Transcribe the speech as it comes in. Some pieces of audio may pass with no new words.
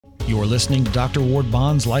You're listening to Dr. Ward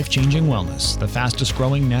Bond's Life-Changing Wellness, the fastest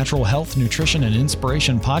growing natural health, nutrition, and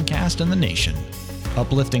inspiration podcast in the nation.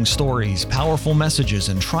 Uplifting stories, powerful messages,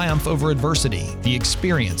 and triumph over adversity, the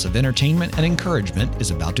experience of entertainment and encouragement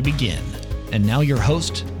is about to begin. And now your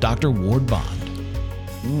host, Dr. Ward Bond.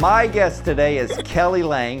 My guest today is Kelly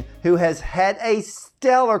Lang, who has had a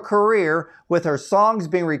stellar career with her songs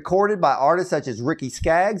being recorded by artists such as Ricky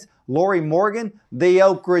Skaggs, Lori Morgan, the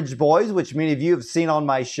Oak Ridge Boys, which many of you have seen on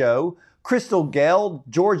my show, Crystal Gayle,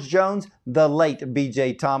 George Jones, the late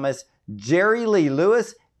B.J. Thomas, Jerry Lee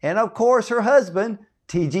Lewis, and of course her husband,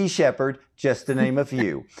 T.G. Sheppard, just to name a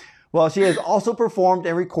few. Well, she has also performed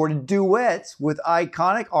and recorded duets with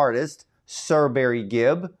iconic artists Sir Barry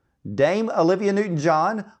Gibb, Dame Olivia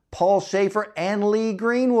Newton-John, Paul Shaffer, and Lee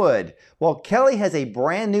Greenwood. Well, Kelly has a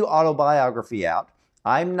brand new autobiography out,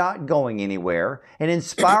 I'm Not Going Anywhere, an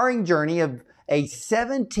inspiring journey of a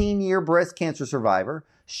 17-year breast cancer survivor,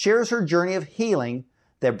 shares her journey of healing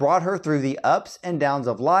that brought her through the ups and downs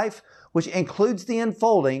of life, which includes the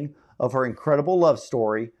unfolding of her incredible love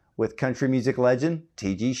story with country music legend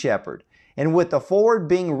T.G. Sheppard. And with the foreword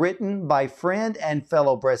being written by friend and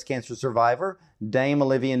fellow breast cancer survivor Dame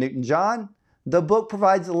Olivia Newton-John, the book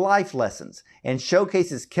provides life lessons and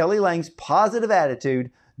showcases Kelly Lang's positive attitude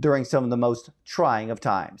during some of the most trying of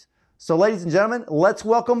times. So ladies and gentlemen, let's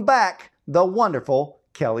welcome back the wonderful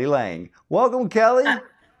Kelly Lang. Welcome, Kelly.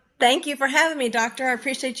 Thank you for having me, Doctor. I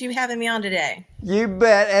appreciate you having me on today. You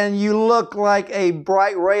bet. And you look like a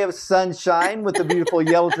bright ray of sunshine with the beautiful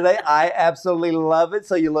yellow today. I absolutely love it.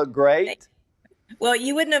 So you look great. Well,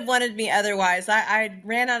 you wouldn't have wanted me otherwise. I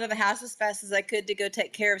ran out of the house as fast as I could to go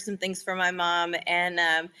take care of some things for my mom, and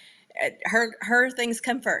her things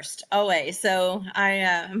come first always. So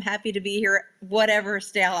I'm happy to be here, whatever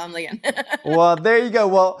style I'm in. Well, there you go.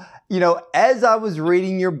 Well, as I was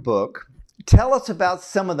reading your book, tell us about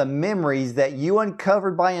some of the memories that you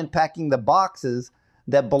uncovered by unpacking the boxes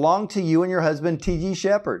that belong to you and your husband, T.G.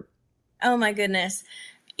 Sheppard. Oh my goodness.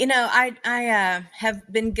 I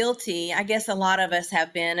have been guilty, I guess a lot of us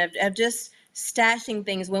have been, of just stashing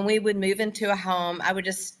things. When we would move into a home, I would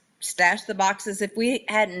just stash the boxes. If we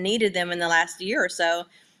hadn't needed them in the last year or so,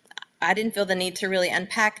 I didn't feel the need to really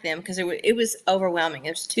unpack them because it was overwhelming.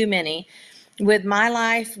 There's too many. With my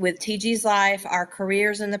life, with TG's life, our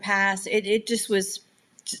careers in the past, it just was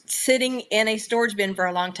sitting in a storage bin for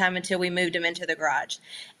a long time until we moved them into the garage.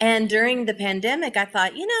 And during the pandemic, I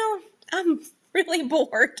thought, I'm really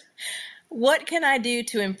bored. What can I do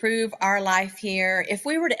to improve our life here? If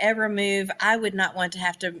we were to ever move, I would not want to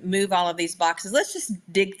have to move all of these boxes. Let's just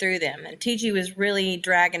dig through them. And TG was really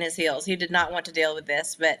dragging his heels. He did not want to deal with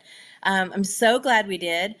this, but I'm so glad we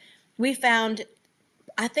did. We found,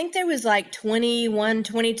 I think there was like 21,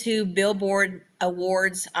 22 Billboard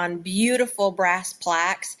awards on beautiful brass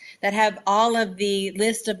plaques that have all of the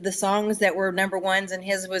list of the songs that were number ones, and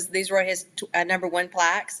these were his number one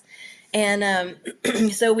plaques. And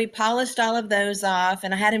so we polished all of those off,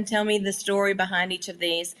 and I had him tell me the story behind each of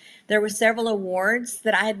these. There were several awards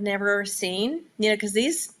that I had never seen, because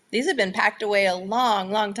these have been packed away a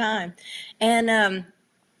long, long time. And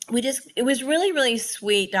it was really, really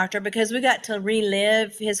sweet, Doctor, because we got to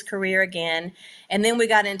relive his career again. And then we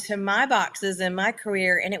got into my boxes and my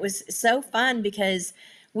career, and it was so fun because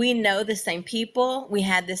we know the same people. We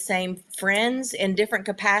had the same friends in different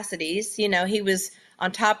capacities. He was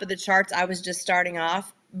on top of the charts. I was just starting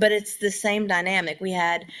off, but it's the same dynamic. We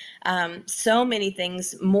had so many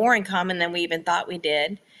things more in common than we even thought we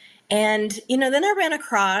did. And, then I ran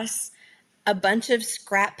across a bunch of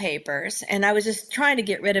scrap papers, and I was just trying to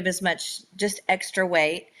get rid of as much just extra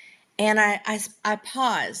weight. And I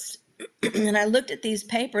paused and I looked at these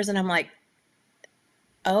papers, and I'm like,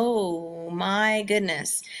 oh my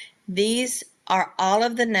goodness. These are all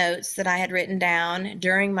of the notes that I had written down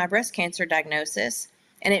during my breast cancer diagnosis.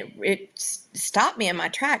 And it stopped me in my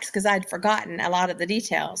tracks because I'd forgotten a lot of the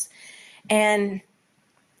details. And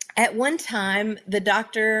at one time, the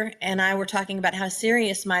doctor and I were talking about how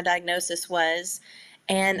serious my diagnosis was.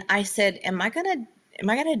 And I said, am I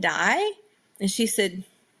gonna die? And she said,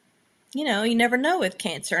 you never know with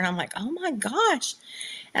cancer. And I'm like, oh my gosh.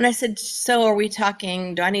 And I said, so are we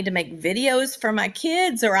talking, do I need to make videos for my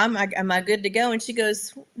kids, or am I good to go? And she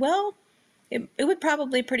goes, well, it would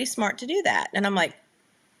probably be pretty smart to do that. And I'm like,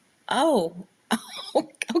 oh,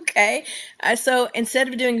 okay. So instead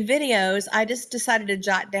of doing videos, I just decided to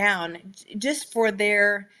jot down just for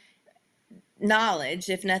their knowledge,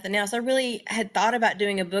 if nothing else. I really had thought about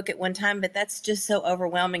doing a book at one time, but that's just so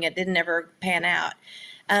overwhelming. It didn't ever pan out.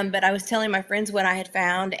 But I was telling my friends what I had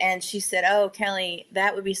found, and she said, oh, Kelly,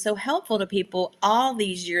 that would be so helpful to people all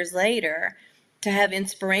these years later to have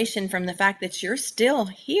inspiration from the fact that you're still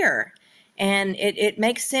here. And it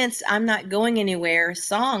makes sense. I'm Not Going Anywhere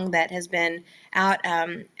song that has been out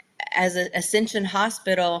as an Ascension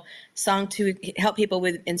Hospital song to help people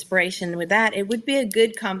with inspiration with that. It would be a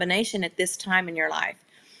good combination at this time in your life.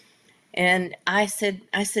 And I said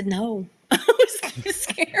no. I was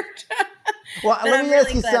scared. Well, But let I'm me ask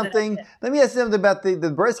really you glad that I something. did. Let me ask you something about the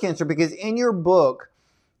breast cancer, because in your book,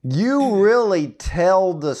 you really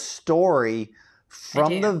tell the story I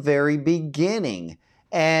from the do. very beginning.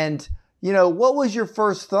 And, what was your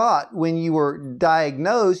first thought when you were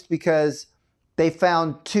diagnosed? Because they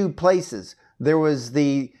found two places. There was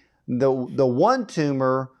the one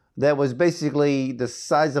tumor that was basically the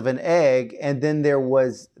size of an egg, and then there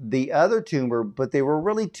was the other tumor, but they were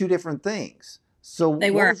really two different things. So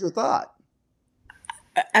They what were. was your thought?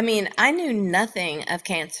 I mean, I knew nothing of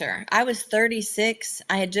cancer. I was 36.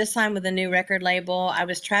 I had just signed with a new record label. I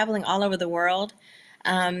was traveling all over the world.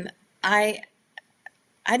 Um, I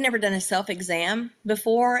I'd never done a self exam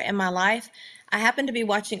before in my life. I happened to be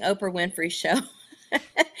watching Oprah Winfrey's show,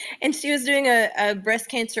 and she was doing a breast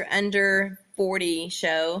cancer under 40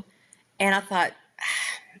 show, and I thought,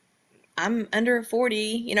 I'm under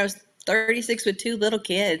 40. I was 36 with two little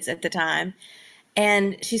kids at the time.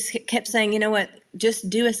 And she kept saying, you know what, just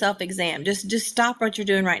do a self exam. Just stop what you're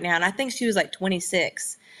doing right now. And I think she was like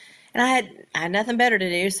 26. And I had nothing better to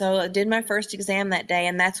do, so I did my first exam that day,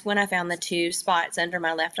 and that's when I found the two spots under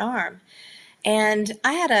my left arm. And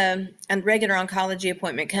I had a regular oncology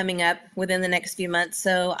appointment coming up within the next few months,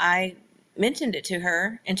 so I mentioned it to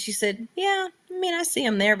her, and she said, "Yeah, I mean, I see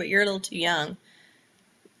them there, but you're a little too young."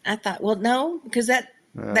 I thought, well, no, because that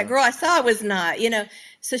Uh, girl I saw was not.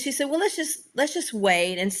 So she said, well, let's just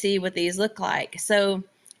wait and see what these look like. So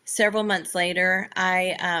several months later,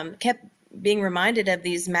 I kept being reminded of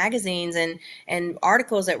these magazines and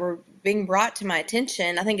articles that were being brought to my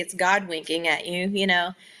attention. I think it's God winking at you.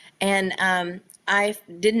 And I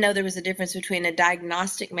didn't know there was a difference between a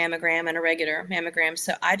diagnostic mammogram and a regular mammogram.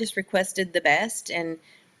 So I just requested the best, and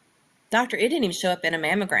doctor, it didn't even show up in a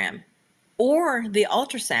mammogram or the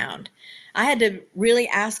ultrasound. I had to really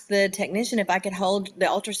ask the technician if I could hold the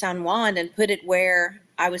ultrasound wand and put it where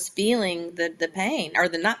I was feeling the pain, or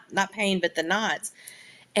the not pain, but the knots.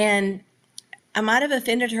 And I might have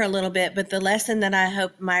offended her a little bit, but the lesson that I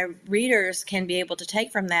hope my readers can be able to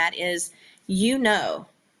take from that is, you know,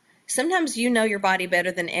 sometimes you know your body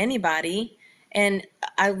better than anybody. And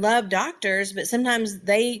I love doctors, but sometimes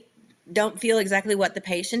they don't feel exactly what the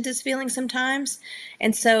patient is feeling sometimes.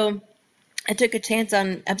 And so I took a chance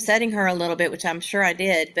on upsetting her a little bit, which I'm sure I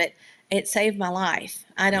did, but it saved my life.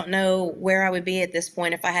 I don't know where I would be at this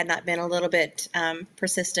point if I had not been a little bit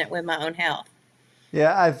persistent with my own health.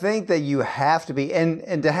 yeah, I think that you have to be,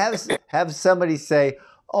 and to have somebody say,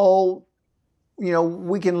 "Oh,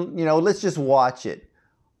 we can, let's just watch it."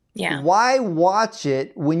 Yeah. Why watch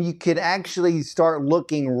it when you could actually start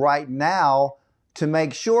looking right now to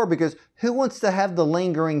make sure? Because who wants to have the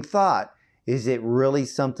lingering thought? Is it really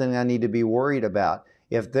something I need to be worried about?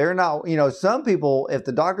 If they're not, some people, if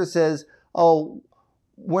the doctor says, "Oh,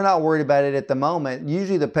 we're not worried about it at the moment,"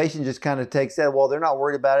 usually the patient just kind of takes that, well, they're not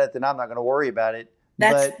worried about it, then I'm not going to worry about it.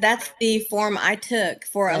 But, That's the form I took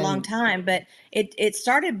for a long and time, but it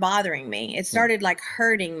started bothering me. It yeah, started like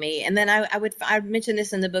hurting me. And then I mentioned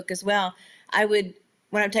this in the book as well. I would,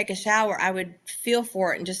 when I would take a shower, I would feel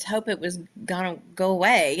for it and just hope it was gonna go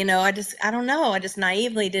away. I don't know. I just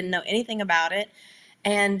naively didn't know anything about it.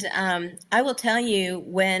 And I will tell you,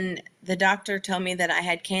 when the doctor told me that I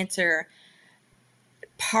had cancer,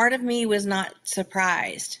 part of me was not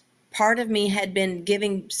surprised. Part of me had been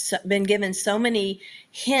given so many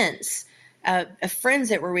hints of friends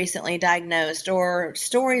that were recently diagnosed, or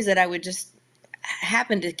stories that I would just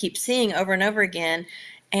happen to keep seeing over and over again.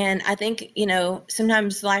 And I think,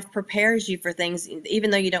 sometimes life prepares you for things, even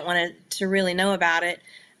though you don't want to really know about it.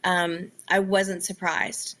 I wasn't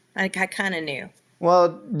surprised. I kind of knew.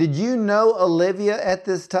 well, did you know Olivia at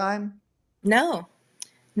this time? No,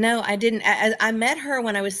 no, I didn't. I met her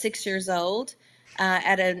when I was 6 years old,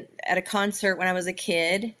 at a concert when I was a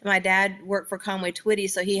kid. My dad worked for Conway Twitty,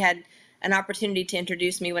 so he had an opportunity to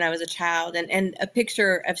introduce me when I was a child. And a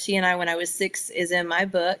picture of she and I when I was 6 is in my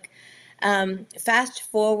book. Fast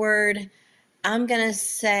forward, I'm gonna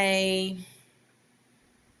say,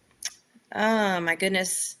 oh my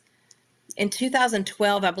goodness, in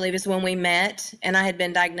 2012, I believe, is when we met, and I had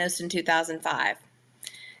been diagnosed in 2005.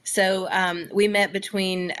 So we met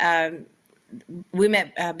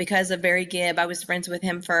because of Barry Gibb. I was friends with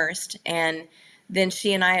him first, and then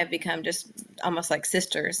she and I have become just almost like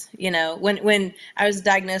sisters. When I was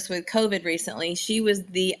diagnosed with COVID recently, she was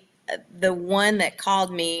the the one that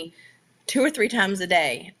called me 2 or 3 times a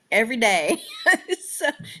day, every day. So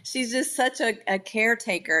she's just such a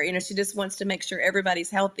caretaker. She just wants to make sure everybody's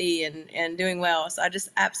healthy and doing well. So I just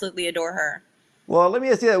absolutely adore her. Well, let me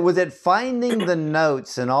ask you that. Was it finding the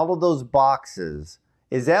notes in all of those boxes?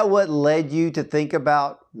 Is that what led you to think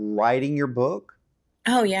about writing your book?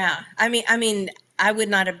 Oh yeah. I mean, I would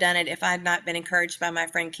not have done it if I had not been encouraged by my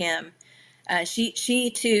friend Kim. She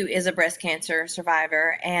too is a breast cancer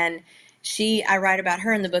survivor, and I write about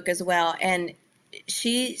her in the book as well. And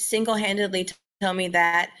she single-handedly told me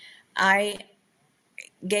that I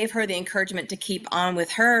gave her the encouragement to keep on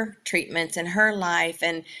with her treatments and her life.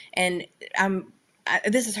 And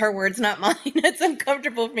this is her words, not mine. It's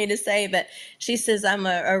uncomfortable for me to say, but she says I'm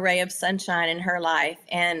a ray of sunshine in her life,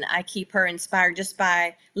 and I keep her inspired just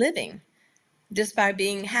by living, just by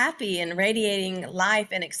being happy and radiating life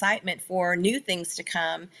and excitement for new things to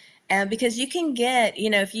come. And because you can get,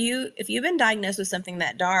 if you've been diagnosed with something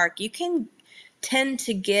that dark, you can tend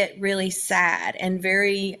to get really sad and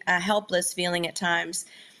very helpless feeling at times.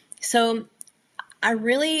 So I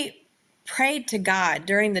really prayed to God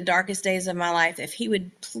during the darkest days of my life if he would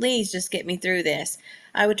please just get me through this.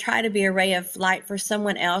 I would try to be a ray of light for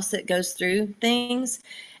someone else that goes through things.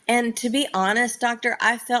 And to be honest, doctor,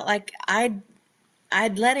 I felt like I'd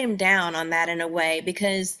let him down on that in a way,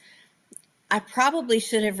 because I probably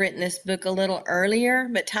should have written this book a little earlier,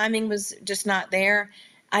 but timing was just not there.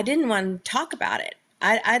 I didn't want to talk about it.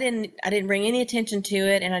 I didn't bring any attention to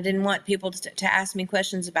it, and I didn't want people to ask me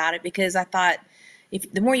questions about it, because I thought if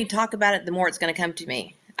the more you talk about it, the more it's going to come to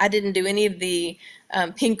me. I didn't do any of the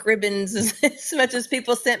pink ribbons as much as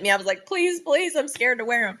people sent me. I was like, please, please, I'm scared to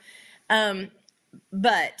wear them.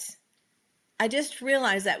 But I just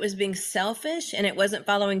realized that was being selfish, and it wasn't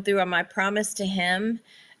following through on my promise to him.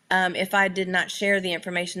 If I did not share the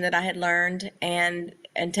information that I had learned and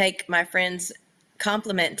take my friend's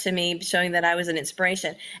compliment to me, showing that I was an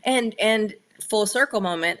inspiration. And full circle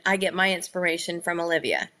moment, I get my inspiration from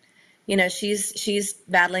Olivia. She's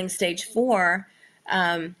battling stage 4.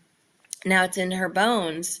 Now it's in her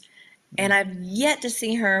bones. And I've yet to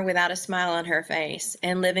see her without a smile on her face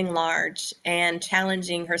and living large and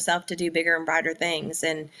challenging herself to do bigger and brighter things.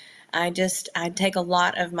 And I take a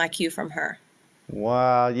lot of my cue from her.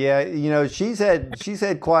 Wow. Yeah. She's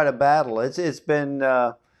had quite a battle. It's been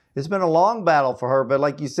a long battle for her, but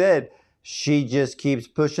like you said, she just keeps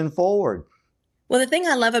pushing forward. Well, the thing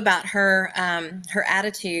I love about her, her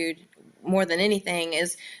attitude more than anything,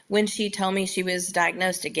 is when she told me she was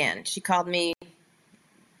diagnosed again. She called me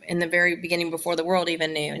in the very beginning before the world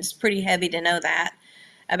even knew. It's pretty heavy to know that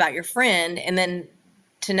about your friend, and then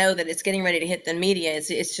to know that it's getting ready to hit the media.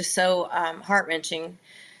 It's just so heart-wrenching.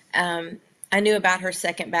 I knew about her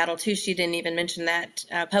second battle too. She didn't even mention that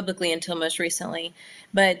publicly until most recently.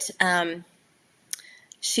 But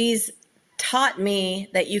she's taught me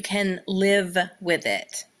that you can live with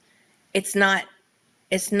it. It's not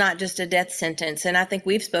just a death sentence. And I think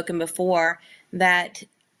we've spoken before that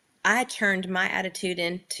I turned my attitude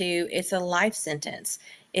into, it's a life sentence.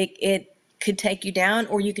 It could take you down,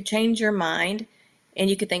 or you could change your mind and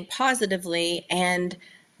you could think positively and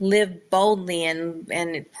live boldly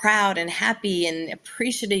and proud and happy and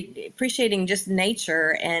appreciating just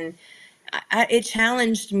nature. And it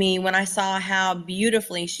challenged me when I saw how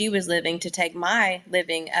beautifully she was living to take my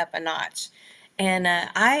living up a notch. And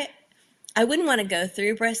I wouldn't want to go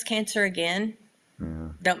through breast cancer again.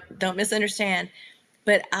 Yeah. Don't misunderstand.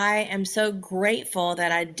 But I am so grateful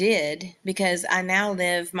that I did, because I now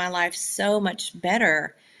live my life so much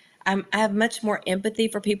better. I have much more empathy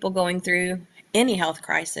for people going through any health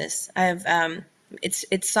crisis.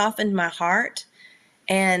 It's softened my heart,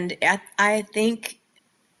 and I think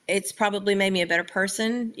it's probably made me a better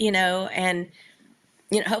person, and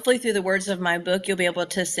hopefully through the words of my book, you'll be able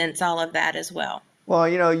to sense all of that as well. Well,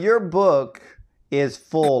 your book is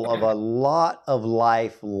full of a lot of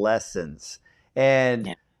life lessons. And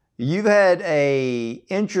yeah, you've had a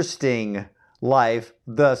interesting life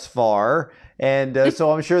thus far. And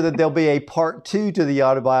so I'm sure that there'll be a part 2 to the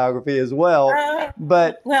autobiography as well.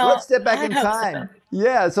 But let's step back in time. So.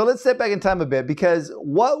 Yeah, so let's step back in time a bit, because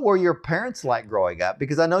what were your parents like growing up?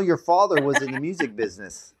 Because I know your father was in the music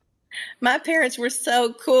business. My parents were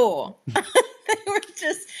so cool. They were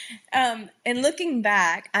just, and looking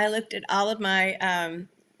back, I looked at all of my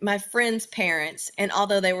my friends' parents, and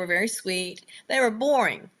although they were very sweet, they were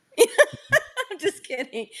boring. I'm just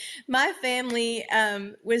kidding. My family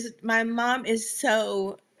my mom is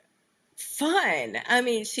so fun. I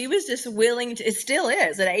mean, she was just willing to, it still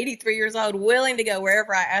is at 83 years old, willing to go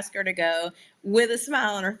wherever I ask her to go with a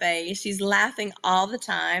smile on her face. She's laughing all the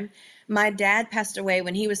time. My dad passed away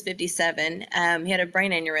when he was 57. He had a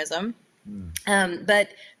brain aneurysm. But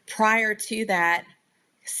prior to that,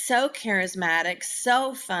 so charismatic,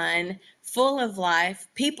 so fun, full of life.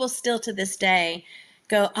 People still to this day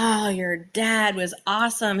go, "Oh, your dad was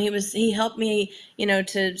awesome. He helped me,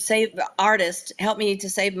 to save artists, helped me to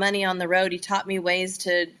save money on the road. He taught me ways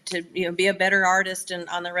to be a better artist and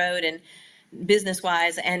on the road and business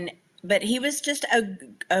wise." But he was just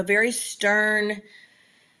a very stern.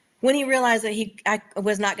 When he realized that I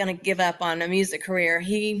was not going to give up on a music career,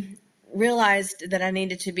 he realized that I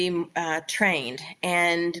needed to be trained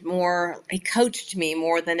and more. He coached me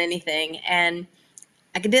more than anything, and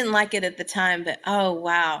I didn't like it at the time. But oh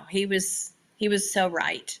wow, he was so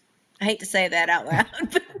right. I hate to say that out loud,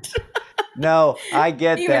 but No, I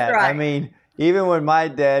get he was that. I right. mean, even when my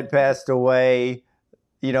dad passed away,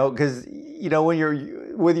 because when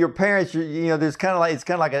you're with your parents, there's it's kind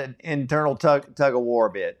of like an internal tug of war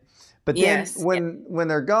a bit. But then Yes. when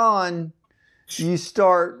they're gone, you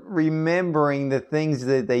start remembering the things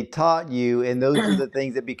that they taught you, and those are the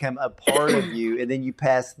things that become a part of you, and then you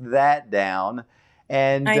pass that down.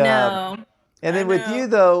 And I know. and I then with you know.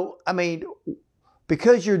 though, I mean,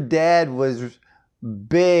 because your dad was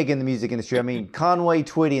big in the music industry, I mean, Conway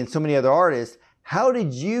Twitty and so many other artists, how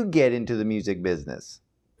did you get into the music business?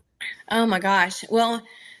 Oh my gosh. Well,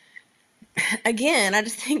 again, I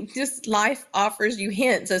just think just life offers you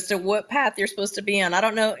hints as to what path you're supposed to be on. I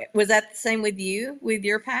don't know. Was that the same with you, with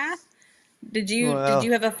your path? Did you Well,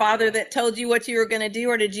 have a father that told you what you were going to do,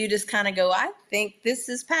 or did you just kind of go, I think this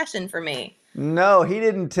is passion for me? no, he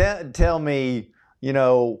didn't tell me, he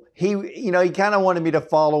kind of wanted me to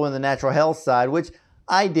follow in the natural health side, which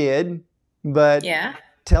I did, but Yeah.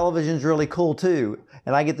 television's really cool too.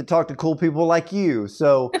 And I get to talk to cool people like you.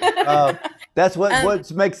 So that's Um,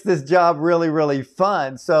 what makes this job really, really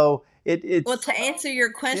fun. So well, it's, to answer your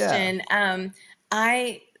yeah. question,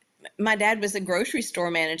 I my dad was a grocery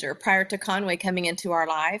store manager prior to Conway coming into our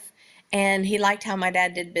life, and he liked how my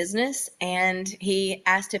dad did business, and he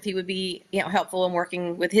asked if he would be, helpful in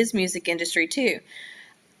working with his music industry too.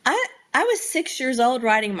 I was 6 years old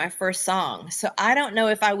writing my first song, so I don't know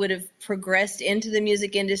if I would have progressed into the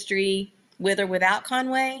music industry with or without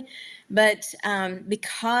Conway, but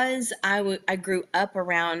because I grew up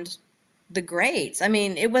around the greats. I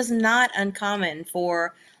mean, it was not uncommon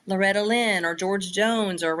for Loretta Lynn or George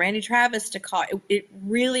Jones or Randy Travis to call. It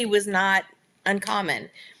really was not uncommon.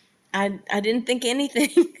 I didn't think anything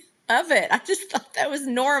of it. I just thought that was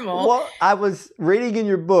normal. Well, I was reading in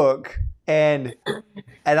your book, and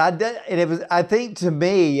I did, and it was, I think to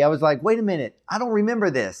me, I was like, wait a minute, I don't remember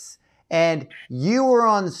this. And you were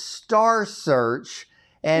on Star Search,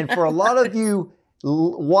 and for a lot of you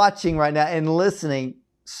watching right now and listening,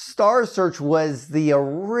 Star Search was the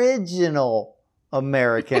original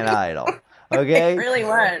American Idol. It Okay, really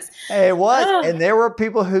was. it was, Oh, and there were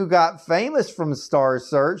people who got famous from Star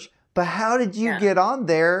Search. But how did you yeah. get on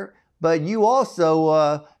there? But you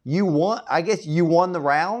also you won. I guess you won the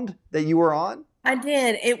round that you were on. I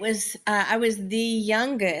did. I was the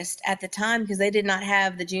youngest at the time because they did not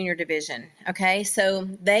have the junior division. Okay. So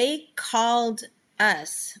they called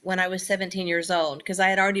us when I was 17 years old because I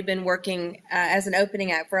had already been working as an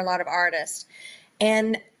opening act for a lot of artists.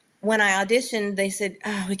 And when I auditioned, they said,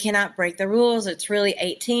 "Oh, we cannot break the rules. It's really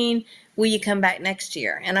 18. Will you come back next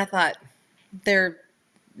year?" And I thought, they're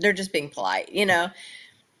they're just being polite.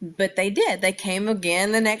 But they did. They came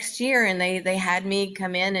again the next year, and they had me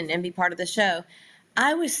come in and be part of the show.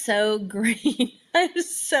 I was so green. I was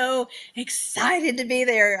so excited to be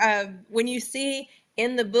there. When you see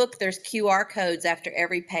in the book, there's QR codes after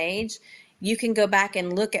every page. You can go back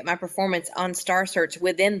and look at my performance on Star Search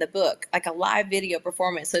within the book, like a live video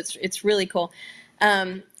performance. So it's really cool.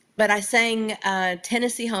 But I sang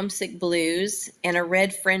Tennessee Homesick Blues in a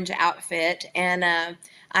red fringe outfit, and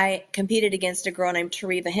I competed against a girl named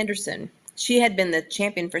Teresa Henderson. She had been the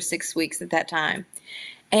champion for 6 weeks at that time,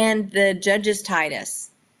 and the judges tied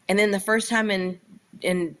us. And then the first time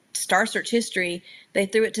in Star Search history, they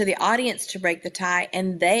threw it to the audience to break the tie,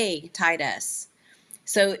 and they tied us.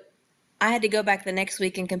 So I had to go back the next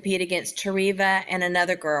week and compete against Teresa and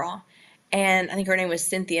another girl, and I think her name was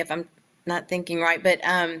Cynthia, if I'm not thinking right. But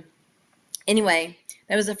anyway,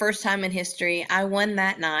 that was the first time in history. I won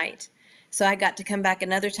that night. So I got to come back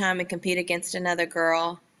another time and compete against another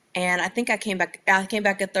girl. And I think I came back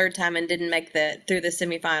a third time and didn't make through the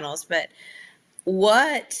semifinals. But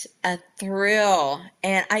what a thrill.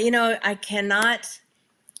 And I cannot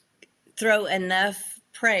throw enough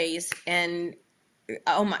praise and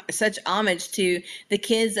oh my, such homage to the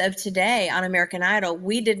kids of today on American Idol.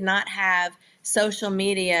 We did not have social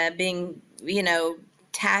media being,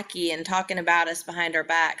 tacky and talking about us behind our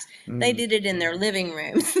backs. They did it in their living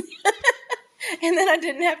rooms. And then I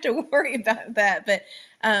didn't have to worry about that. But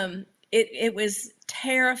it was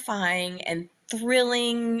terrifying and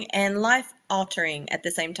thrilling and life altering at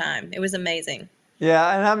the same time. It was amazing.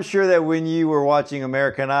 Yeah, and I'm sure that when you were watching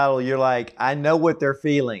American Idol, you're like, I know what they're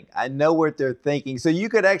feeling. I know what they're thinking. So you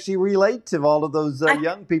could actually relate to all of those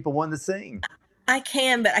young people wanting to sing. I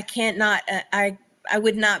can, but I can't not. I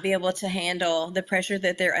would not be able to handle the pressure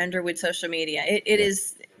that they're under with social media. It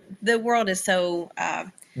is, the world is so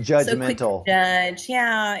judgmental. So quick to judge.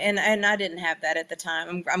 Yeah, and I didn't have that at the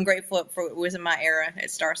time. I'm grateful for it was in my era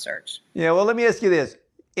at Star Search. Yeah, well, let me ask you this.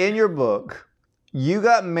 In your book, you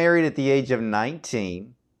got married at the age of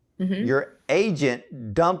 19. Mm-hmm. Your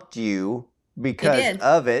agent dumped you because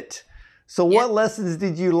of it. So what lessons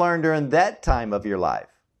did you learn during that time of your life?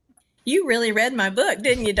 You really read my book,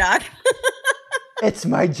 didn't you, Doc? It's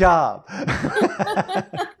my job.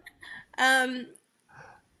 In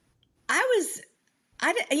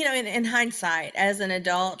hindsight, as an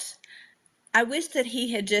adult, I wish that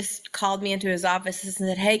he had just called me into his office and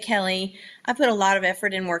said, hey, Kelly, I put a lot of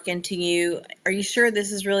effort and work into you. Are you sure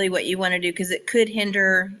this is really what you want to do? Because it could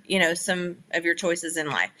hinder, some of your choices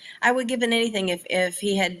in life. I would give anything if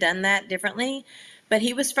he had done that differently. But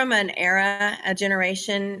he was from an era, a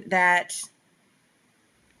generation that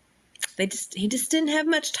he just didn't have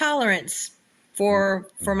much tolerance for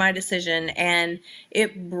my decision, and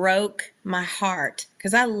it broke my heart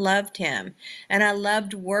because I loved him and I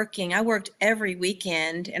loved working. I worked every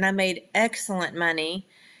weekend and I made excellent money,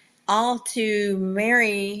 all to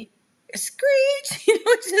marry Screech.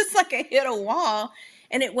 It's just like I hit a wall.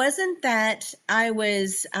 And it wasn't that I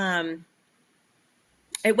was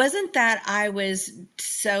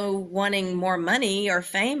so wanting more money or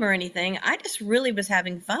fame or anything. I just really was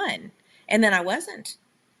having fun, and then I wasn't.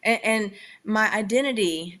 And my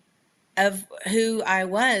identity of who I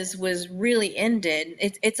was really ended.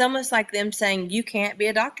 It's almost like them saying, you can't be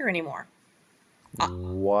a doctor anymore.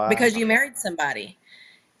 Wow. Because you married somebody.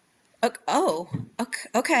 Oh,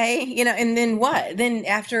 okay. And then what? Then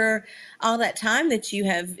after all that time that you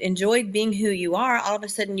have enjoyed being who you are, all of a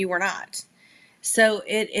sudden you were not. So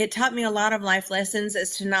it taught me a lot of life lessons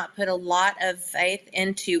as to not put a lot of faith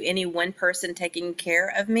into any one person taking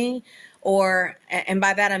care of me, and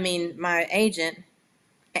by that I mean my agent,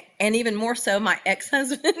 and even more so my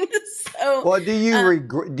ex-husband. So, well, do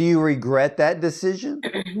you regret that decision?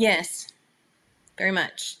 Yes, very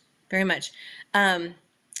much, very much.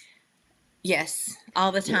 Yes,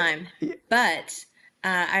 all the time. Yeah. But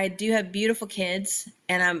I do have beautiful kids,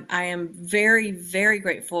 and I am very, very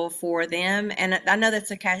grateful for them. And I know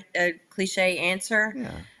that's a cliche answer.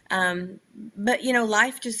 Yeah. But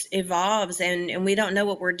life just evolves, and we don't know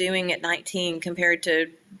what we're doing at 19 compared to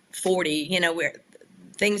 40. Where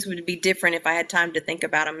things would be different if I had time to think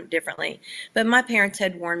about them differently. But my parents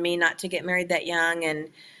had warned me not to get married that young, and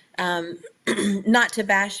not to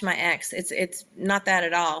bash my ex. It's not that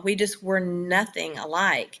at all. We just were nothing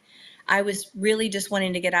alike. I was really just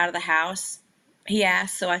wanting to get out of the house. He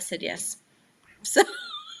asked, so I said yes. So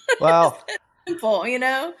well, simple,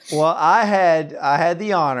 Well, I had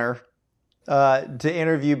the honor to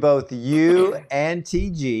interview both you and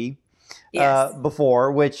TG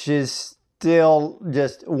before, which is still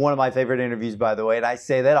just one of my favorite interviews, by the way, and I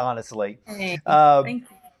say that honestly. Thank you.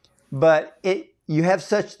 But you have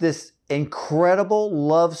such this incredible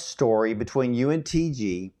love story between you and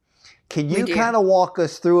TG. Can you kind of walk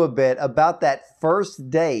us through a bit about that first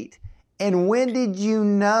date, and when did you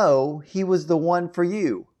know he was the one for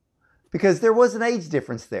you? Because there was an age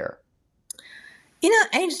difference there.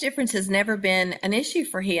 Age difference has never been an issue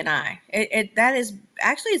for he and I. That is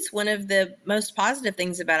actually, it's one of the most positive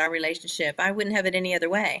things about our relationship. I wouldn't have it any other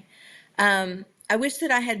way. I wish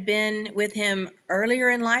that I had been with him earlier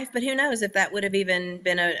in life, but who knows if that would have even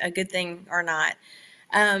been a good thing or not.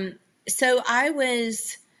 So I've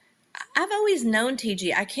always known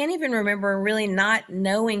TG. I can't even remember really not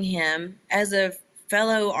knowing him as a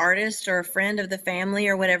fellow artist or a friend of the family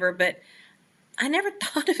or whatever, but I never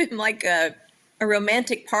thought of him like a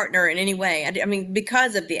romantic partner in any way. I mean,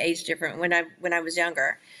 because of the age difference when I was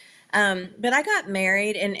younger. But I got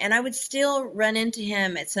married, and I would still run into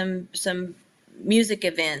him at some music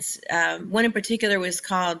events. One in particular was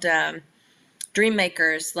called Dream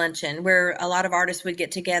Makers Luncheon, where a lot of artists would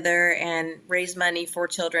get together and raise money for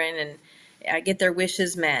children and get their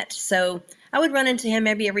wishes met. So I would run into him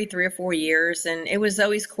maybe every 3 or 4 years, and it was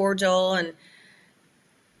always cordial.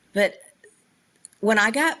 But when I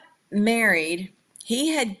got married, he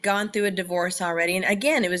had gone through a divorce already. And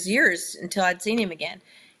again, it was years until I'd seen him again.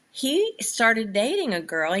 He started dating a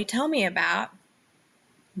girl he told me about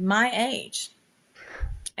my age.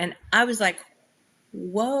 And I was like,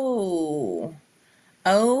 whoa,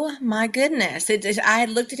 oh my goodness. I had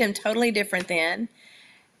looked at him totally different then.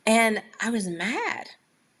 And I was mad.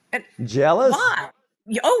 And Jealous? why?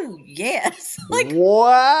 Oh, yes. Like,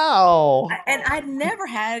 Wow. and I'd never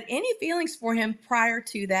had any feelings for him prior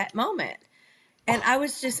to that moment. And I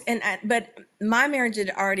was just, but my marriage had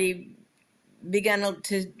already begun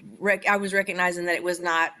I was recognizing that it was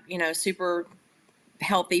not, super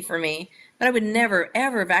healthy for me, but I would never,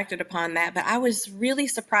 ever have acted upon that. But I was really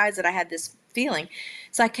surprised that I had this feeling.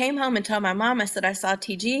 So I came home and told my mom, I said, I saw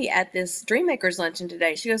TG at this Dreammakers luncheon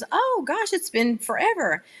today. She goes, oh gosh, it's been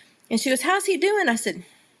forever. And she goes, how's he doing? I said,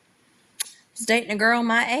 he's dating a girl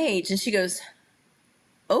my age. And she goes,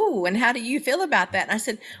 oh, and how do you feel about that? And I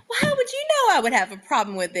said, well, how would you know I would have a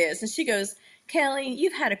problem with this? And she goes, Kelly,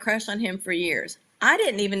 you've had a crush on him for years. I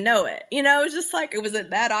didn't even know it. It was just like, it was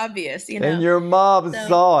that obvious, And your mom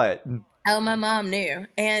saw it. Oh, my mom knew.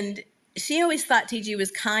 And she always thought TG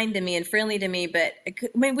was kind to me and friendly to me. But I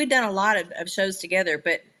mean, we'd done a lot of shows together,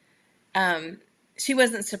 but she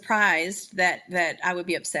wasn't surprised that I would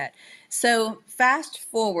be upset. So fast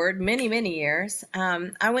forward many, many years,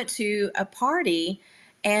 I went to a party,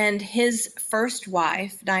 and his first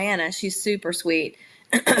wife, Diana, she's super sweet.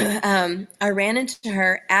 I ran into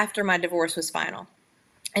her after my divorce was final.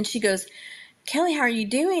 And she goes, Kelly, how are you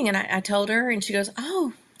doing? And I told her, and she goes,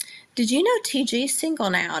 oh, did you know TG's single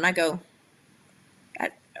now? And I go,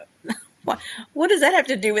 what does that have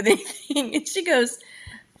to do with anything? And she goes,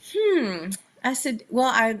 I said, well,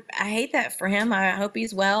 I hate that for him. I hope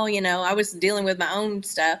he's well. I was dealing with my own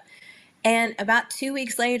stuff. And about 2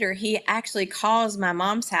 weeks later, he actually calls my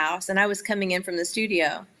mom's house, and I was coming in from the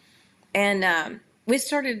studio. And we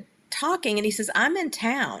started talking, and he says, I'm in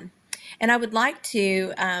town, and I would like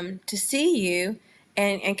to see you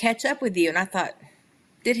and catch up with you. And I thought,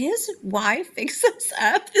 did his wife fix us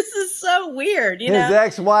up? This is so weird, His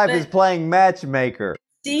ex-wife is playing matchmaker.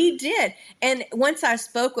 She did. And once I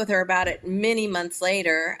spoke with her about it many months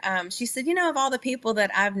later, she said, of all the people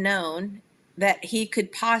that I've known that he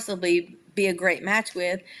could possibly be a great match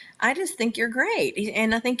with, I just think you're great.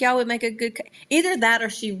 And I think y'all would make a good, either that or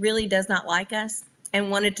she really does not like us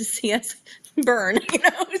and wanted to see us burn,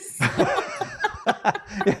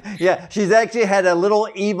 Yeah, she's actually had a little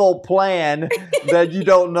evil plan that you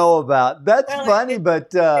don't know about. That's funny,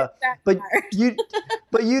 but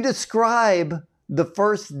you describe the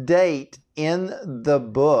first date in the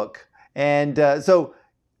book, and so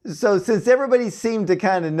since everybody seemed to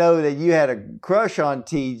kind of know that you had a crush on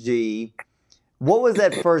TG, what was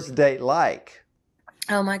that first date like?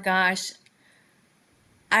 Oh my gosh,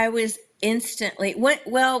 I was instantly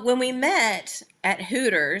when we met at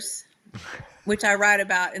Hooters, which I write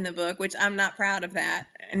about in the book, which I'm not proud of that,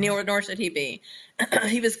 nor should he be.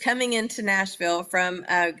 He was coming into Nashville from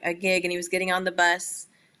a gig, and he was getting on the bus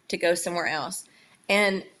to go somewhere else.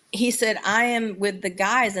 And he said, I am with the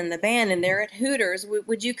guys in the band, and they're at Hooters.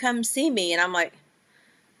 Would you come see me? And I'm like,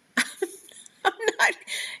 I'm not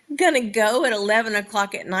going to go at 11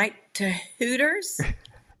 o'clock at night to Hooters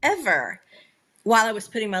ever. While I was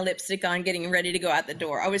putting my lipstick on, getting ready to go out the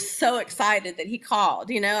door. I was so excited that he called,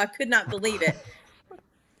 I could not believe it.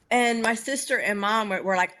 And my sister and mom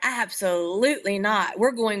were like, absolutely not.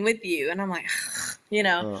 We're going with you. And I'm like,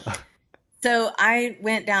 So I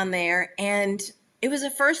went down there, and it was the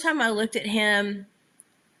first time I looked at him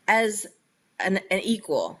as an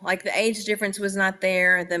equal. Like, the age difference was not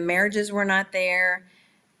there. The marriages were not there.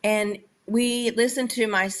 And we listened to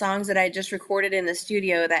my songs that I just recorded in the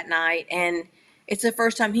studio that night. And it's the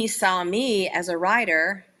first time he saw me as a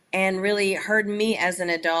writer and really heard me as an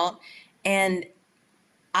adult. And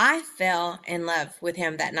I fell in love with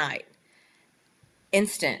him that night.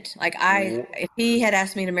 Instant. Like, if he had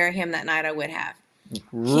asked me to marry him that night, I would have.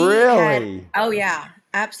 Really? Oh yeah,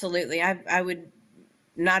 absolutely. I would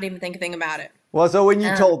not even think a thing about it. Well, so when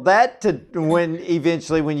you told that when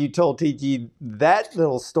you told TG that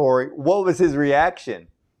little story, what was his reaction?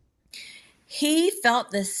 He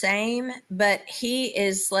felt the same, but he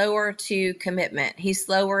is slower to commitment. He's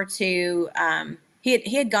slower to,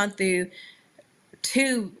 he had gone through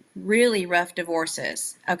 2 really rough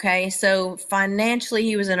divorces. Okay. So financially,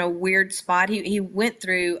 he was in a weird spot. He went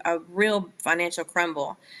through a real financial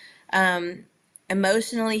crumble.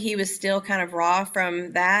 Emotionally, he was still kind of raw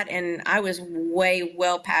from that. And I was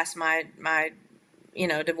well past my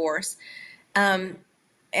divorce.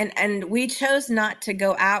 And we chose not to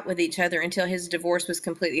go out with each other until his divorce was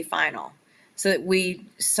completely final. So that we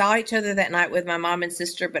saw each other that night with my mom and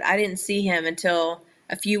sister, but I didn't see him until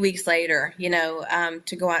a few weeks later,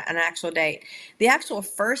 to go on an actual date. The actual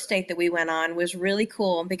first date that we went on was really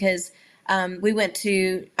cool because I went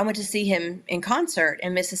to see him in concert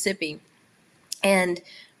in Mississippi. And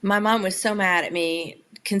my mom was so mad at me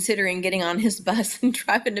considering getting on his bus and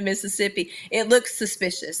driving to Mississippi. It looks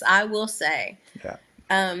suspicious, I will say. Yeah.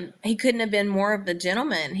 He couldn't have been more of a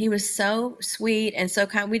gentleman. He was so sweet and so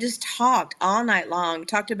kind. We just talked all night long,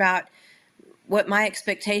 talked about what my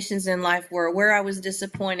expectations in life were, where I was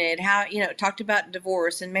disappointed, how, talked about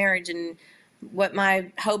divorce and marriage and what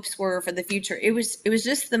my hopes were for the future. It was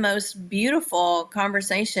just the most beautiful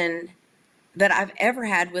conversation that I've ever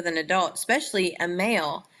had with an adult, especially a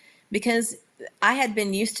male, because I had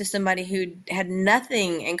been used to somebody who had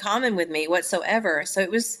nothing in common with me whatsoever. So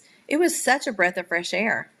it was such a breath of fresh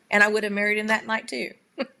air, and I would have married him that night too.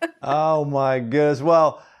 Oh my goodness.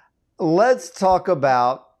 Well, let's talk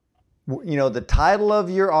about, the title of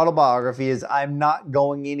your autobiography is I'm Not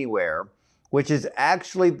Going Anywhere, which is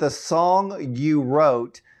actually the song you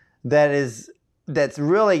wrote that's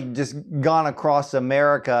really just gone across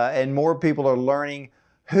America, and more people are learning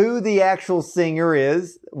who the actual singer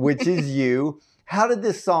is, which is you. How did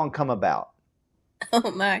this song come about?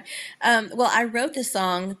 Oh my. Well, I wrote this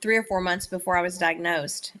song 3 or 4 months before I was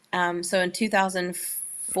diagnosed. So in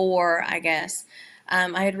 2004, I guess,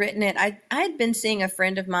 I had written it. I had been seeing a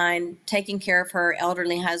friend of mine taking care of her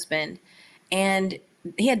elderly husband, and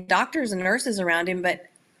he had doctors and nurses around him, but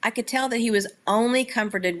I could tell that he was only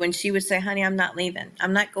comforted when she would say, honey, I'm not leaving.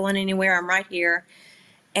 I'm not going anywhere. I'm right here.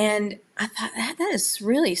 And I thought, that is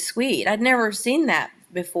really sweet. I'd never seen that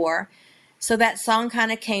before. So that song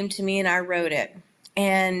kind of came to me and I wrote it.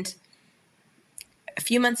 And a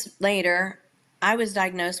few months later, I was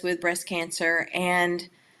diagnosed with breast cancer, and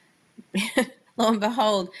lo and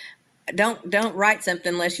behold, don't write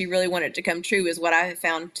something unless you really want it to come true, is what I have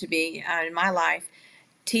found to be in my life.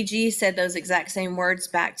 TG said those exact same words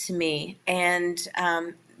back to me, and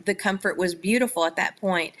the comfort was beautiful at that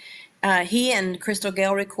point. He and Crystal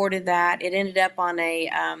Gale recorded that. It ended up on a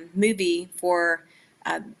movie for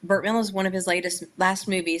Burt Miller's, one of his last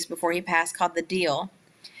movies before he passed, called The Deal.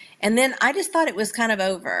 And then I just thought it was kind of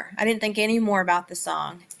over. I didn't think any more about the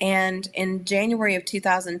song. And in January of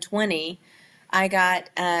 2020, I got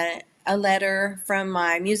a letter from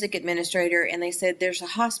my music administrator, and they said there's a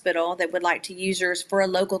hospital that would like to use yours for a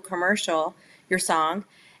local commercial, your song,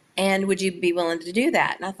 and would you be willing to do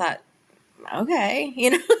that? And I thought, okay.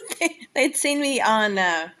 They'd seen me on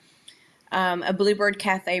a Bluebird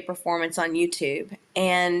Cafe performance on YouTube,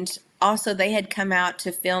 and also they had come out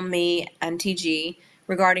to film me on TG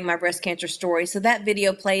regarding my breast cancer story. So that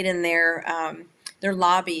video played in their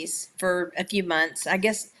lobbies for a few months. I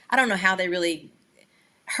guess, I don't know how they really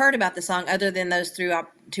heard about the song other than those two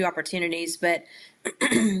opportunities, but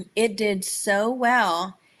it did so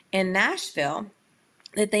well in Nashville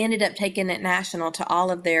that they ended up taking it national to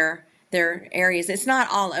all of their areas. It's not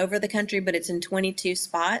all over the country, but it's in 22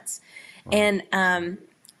 spots. Wow. And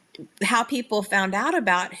how people found out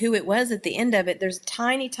about who it was at the end of it, there's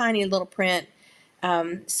tiny, tiny little print,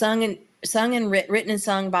 written and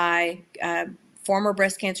sung by former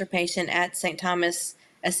breast cancer patient at St. Thomas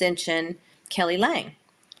Ascension, Kelly Lang.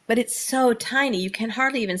 But it's so tiny, you can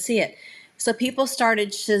hardly even see it. So people started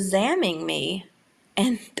Shazamming me,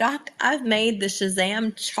 and Doc, I've made the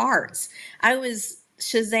Shazam charts. I was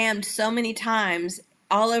Shazammed so many times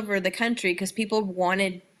all over the country because people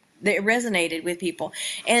it resonated with people.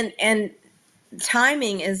 And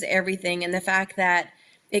timing is everything, and the fact that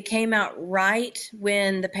it came out right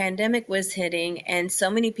when the pandemic was hitting and so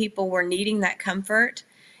many people were needing that comfort,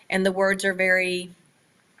 and the words are very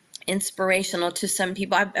inspirational to some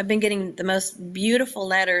people. I've been getting the most beautiful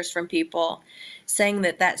letters from people saying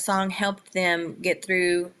that song helped them get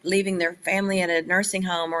through leaving their family at a nursing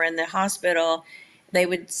home or in the hospital. They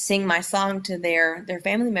would sing my song to their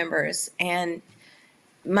family members. And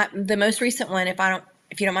the most recent one,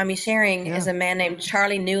 if you don't mind me sharing, is a man named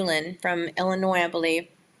Charlie Newland from Illinois, I believe.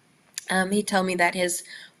 He told me that his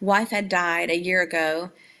wife had died a year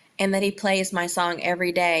ago and that he plays my song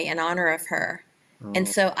every day in honor of her. Oh. And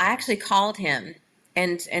so I actually called him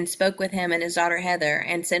and spoke with him and his daughter Heather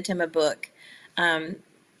and sent him a book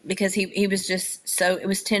because he was just so, it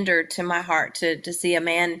was tender to my heart to see a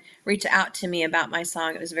man reach out to me about my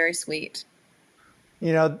song. It was very sweet.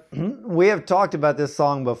 We have talked about this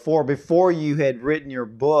song before you had written your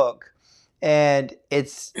book, and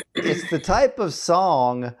it's the type of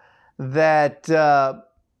song that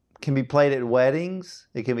can be played at weddings.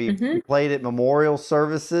 It can be played at memorial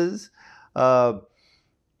services.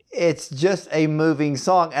 it's just a moving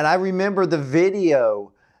song. And I remember the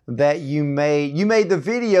video that you made. You made the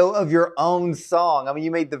video of your own song. I mean,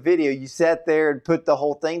 you made the video. You sat there and put the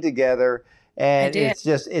whole thing together. I And did.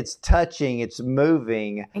 it's touching, it's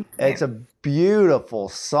moving. Thank It's you. a beautiful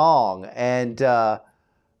song. And,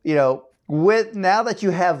 with now that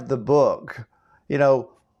you have the book,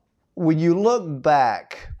 when you look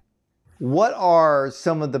back, what are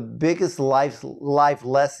some of the biggest life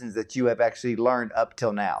lessons that you have actually learned up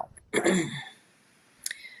till now?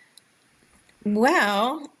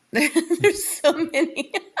 Well, there's so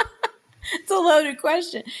many. It's a loaded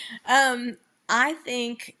question. I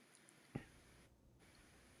think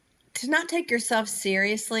to not take yourself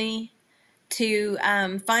seriously, to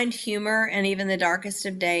find humor in even the darkest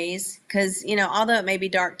of days, because although it may be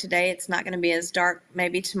dark today, it's not going to be as dark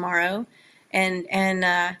maybe tomorrow, and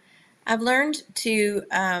I've learned to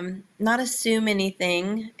not assume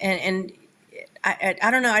anything, and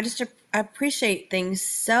I don't know. I appreciate things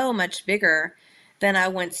so much bigger than I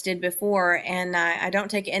once did before, and I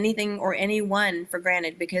don't take anything or anyone for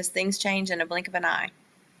granted because things change in a blink of an eye.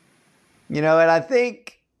 And I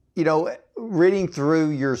think, reading through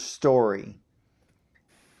your story,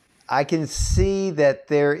 I can see that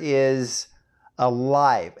there is a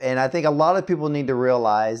life. And I think a lot of people need to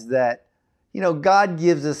realize that, God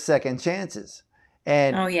gives us second chances.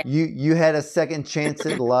 And Oh yeah. you had a second chance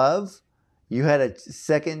at love. You had a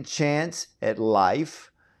second chance at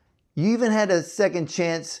life. You even had a second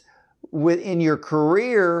chance in your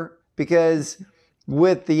career, because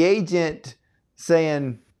with the agent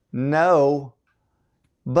saying no,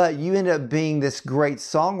 but you ended up being this great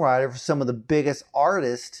songwriter for some of the biggest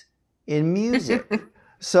artists in music.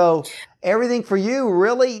 So everything for you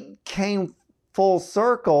really came full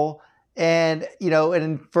circle. And,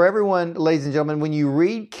 and for everyone, ladies and gentlemen, when you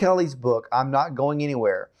read Kelly's book, I'm Not Going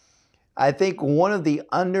Anywhere, I think one of the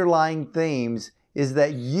underlying themes is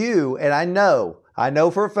that you, and I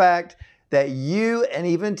know for a fact that you and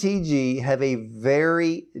even TG have a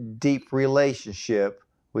very deep relationship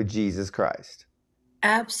with Jesus Christ.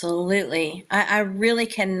 Absolutely. I really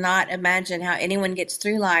cannot imagine how anyone gets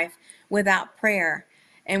through life without prayer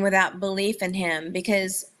and without belief in Him,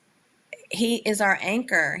 because He is our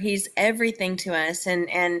anchor. He's everything to us.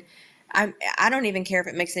 And I don't even care if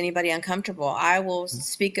it makes anybody uncomfortable. I will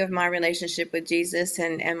speak of my relationship with Jesus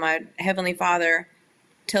and my Heavenly Father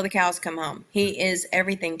till the cows come home. He is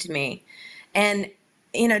everything to me. And,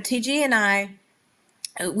 TG and I,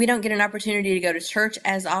 we don't get an opportunity to go to church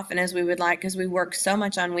as often as we would like because we work so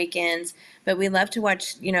much on weekends, but we love to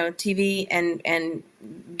watch, TV and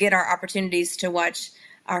get our opportunities to watch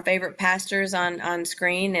our favorite pastors on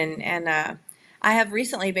screen. And I have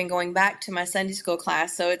recently been going back to my Sunday school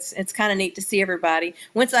class, so it's kind of neat to see everybody.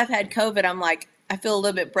 Once I've had COVID, I'm like, I feel a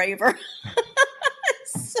little bit braver.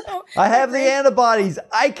 So I have the antibodies.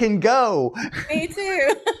 I can go. me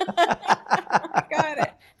too. I got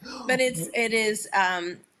it. But it is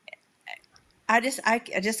God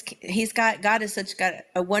has got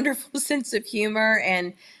a wonderful sense of humor,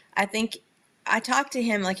 and I think I talk to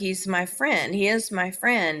him like he's my friend. He is my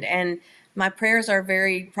friend, and my prayers are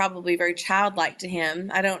probably very childlike to him.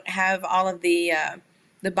 I don't have all of the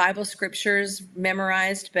Bible scriptures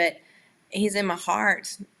memorized, but he's in my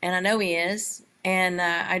heart, and I know he is, and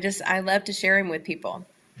I love to share him with people.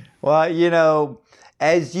 Well,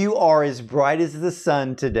 as you are as bright as the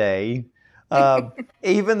sun today,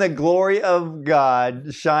 even the glory of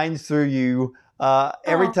God shines through you.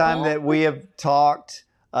 Every time that we have talked,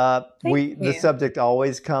 the subject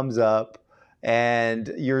always comes up,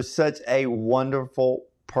 and you're such a wonderful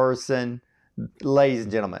person. Ladies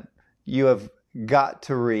and gentlemen, you have got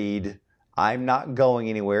to read I'm Not Going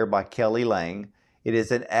Anywhere by Kelly Lang. It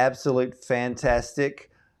is an absolute fantastic,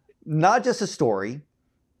 not just a story,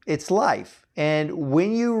 it's life. And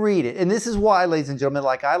when you read it, and this is why, ladies and gentlemen,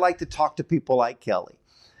 I like to talk to people like Kelly,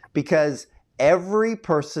 because every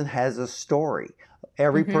person has a story.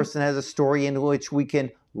 Every person has a story in which we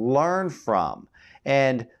can learn from.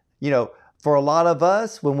 And, for a lot of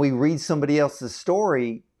us, when we read somebody else's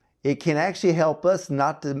story, it can actually help us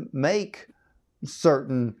not to make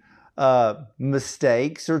certain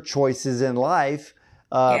mistakes or choices in life.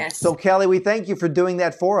 Yes. So, Kelly, we thank you for doing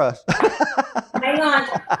that for us. Hang on,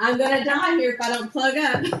 I'm gonna die here if I don't plug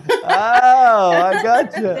up. Oh,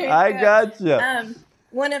 I gotcha.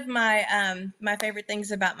 One of my favorite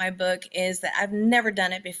things about my book is that I've never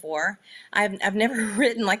done it before. I've never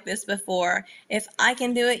written like this before. If I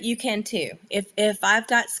can do it, you can too. If I've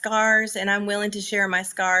got scars and I'm willing to share my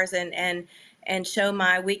scars and show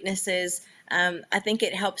my weaknesses, I think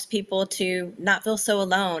it helps people to not feel so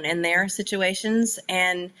alone in their situations.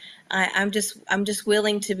 And I'm just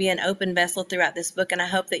willing to be an open vessel throughout this book, and I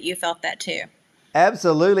hope that you felt that too.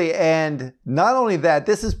 Absolutely. And not only that,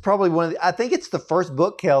 this is probably I think it's the first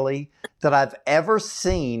book, Kelly, that I've ever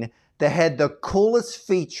seen that had the coolest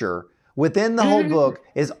feature within the whole book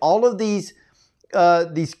is all of these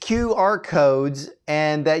QR codes,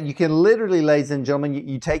 and that you can literally, ladies and gentlemen,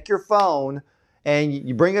 you take your phone and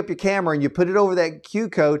you bring up your camera and you put it over that Q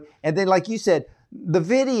code. And then, like you said, the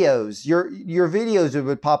videos, your videos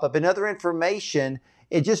would pop up and other information.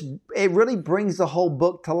 It really brings the whole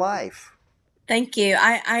book to life. Thank you.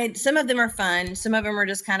 I some of them are fun. Some of them are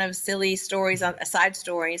just kind of silly stories, side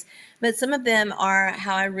stories. But some of them are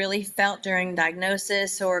how I really felt during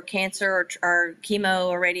diagnosis or cancer or chemo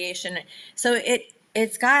or radiation. So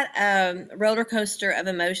it's got a roller coaster of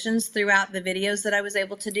emotions throughout the videos that I was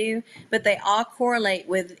able to do, but they all correlate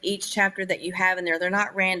with each chapter that you have in there. They're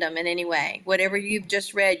not random in any way. Whatever you've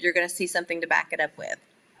just read, you're going to see something to back it up with.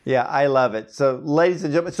 Yeah, I love it. So, ladies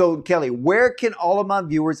and gentlemen, so Kelly, where can all of my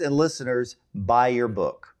viewers and listeners buy your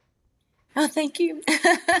book? Oh, thank you.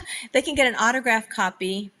 They can get an autographed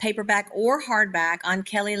copy, paperback or hardback, on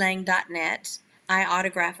kellylang.net. I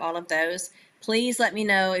autograph all of those. Please let me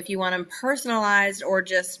know if you want them personalized or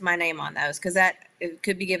just my name on those, because it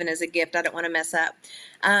could be given as a gift. I don't want to mess up.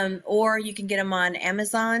 Or you can get them on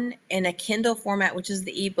Amazon in a Kindle format, which is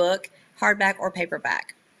the ebook, hardback or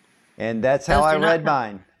paperback. And that's how I read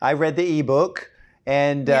mine. I read the ebook.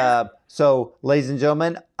 And so, ladies and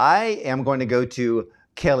gentlemen, I am going to go to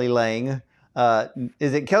Kelly Lang.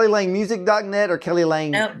 Is it kellylangmusic.net or Kelly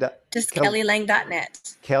Lang? No, just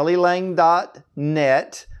kellylang.net.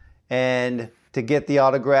 Kellylang.net, and to get the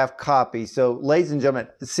autographed copy. So, ladies and gentlemen,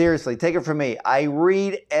 seriously, take it from me. I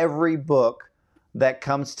read every book that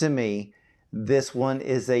comes to me. This one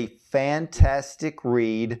is a fantastic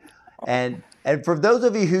read. And for those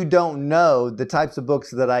of you who don't know the types of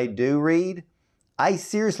books that I do read, I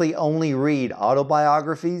seriously only read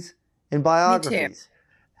autobiographies and biographies. Me too.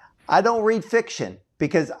 I don't read fiction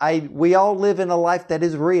because we all live in a life that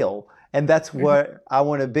is real, and that's what I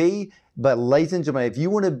want to be. But ladies and gentlemen, if you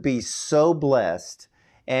want to be so blessed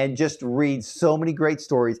and just read so many great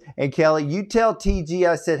stories, and Kelly, you tell TG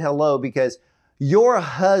I said hello, because your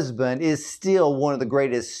husband is still one of the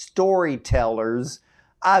greatest storytellers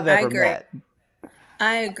I've ever met.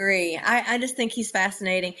 I agree. I just think he's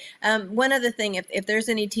fascinating. One other thing, if there's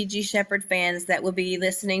any T.G. Shepherd fans that will be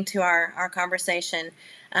listening to our conversation,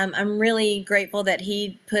 I'm really grateful that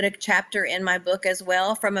he put a chapter in my book as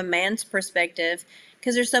well from a man's perspective,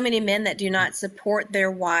 because there's so many men that do not support their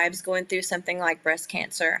wives going through something like breast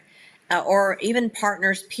cancer, or even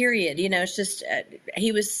partners, period. You know, it's just,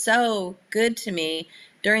 he was so good to me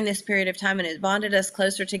during this period of time, and it bonded us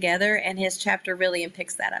closer together, and his chapter really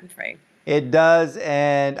unpicks that, I'm afraid. It does,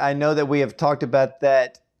 and I know that we have talked about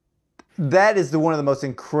that. That is one of the most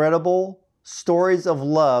incredible stories of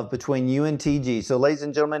love between you and TG. So, ladies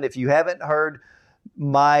and gentlemen, if you haven't heard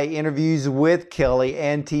my interviews with Kelly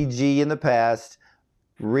and TG in the past,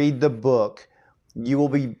 read the book. You will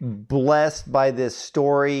be blessed by this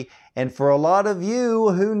story. And for a lot of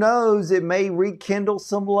you, who knows, it may rekindle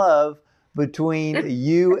some love between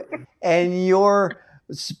you and your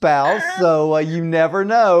spouse. So you never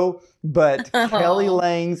know. But Kelly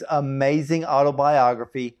Lang's amazing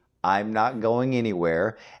autobiography, I'm Not Going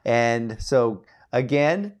Anywhere. And so,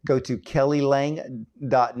 again, go to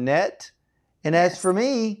kellylang.net. And as for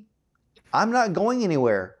me, I'm not going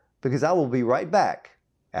anywhere, because I will be right back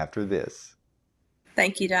after this.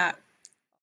 Thank you, Doc.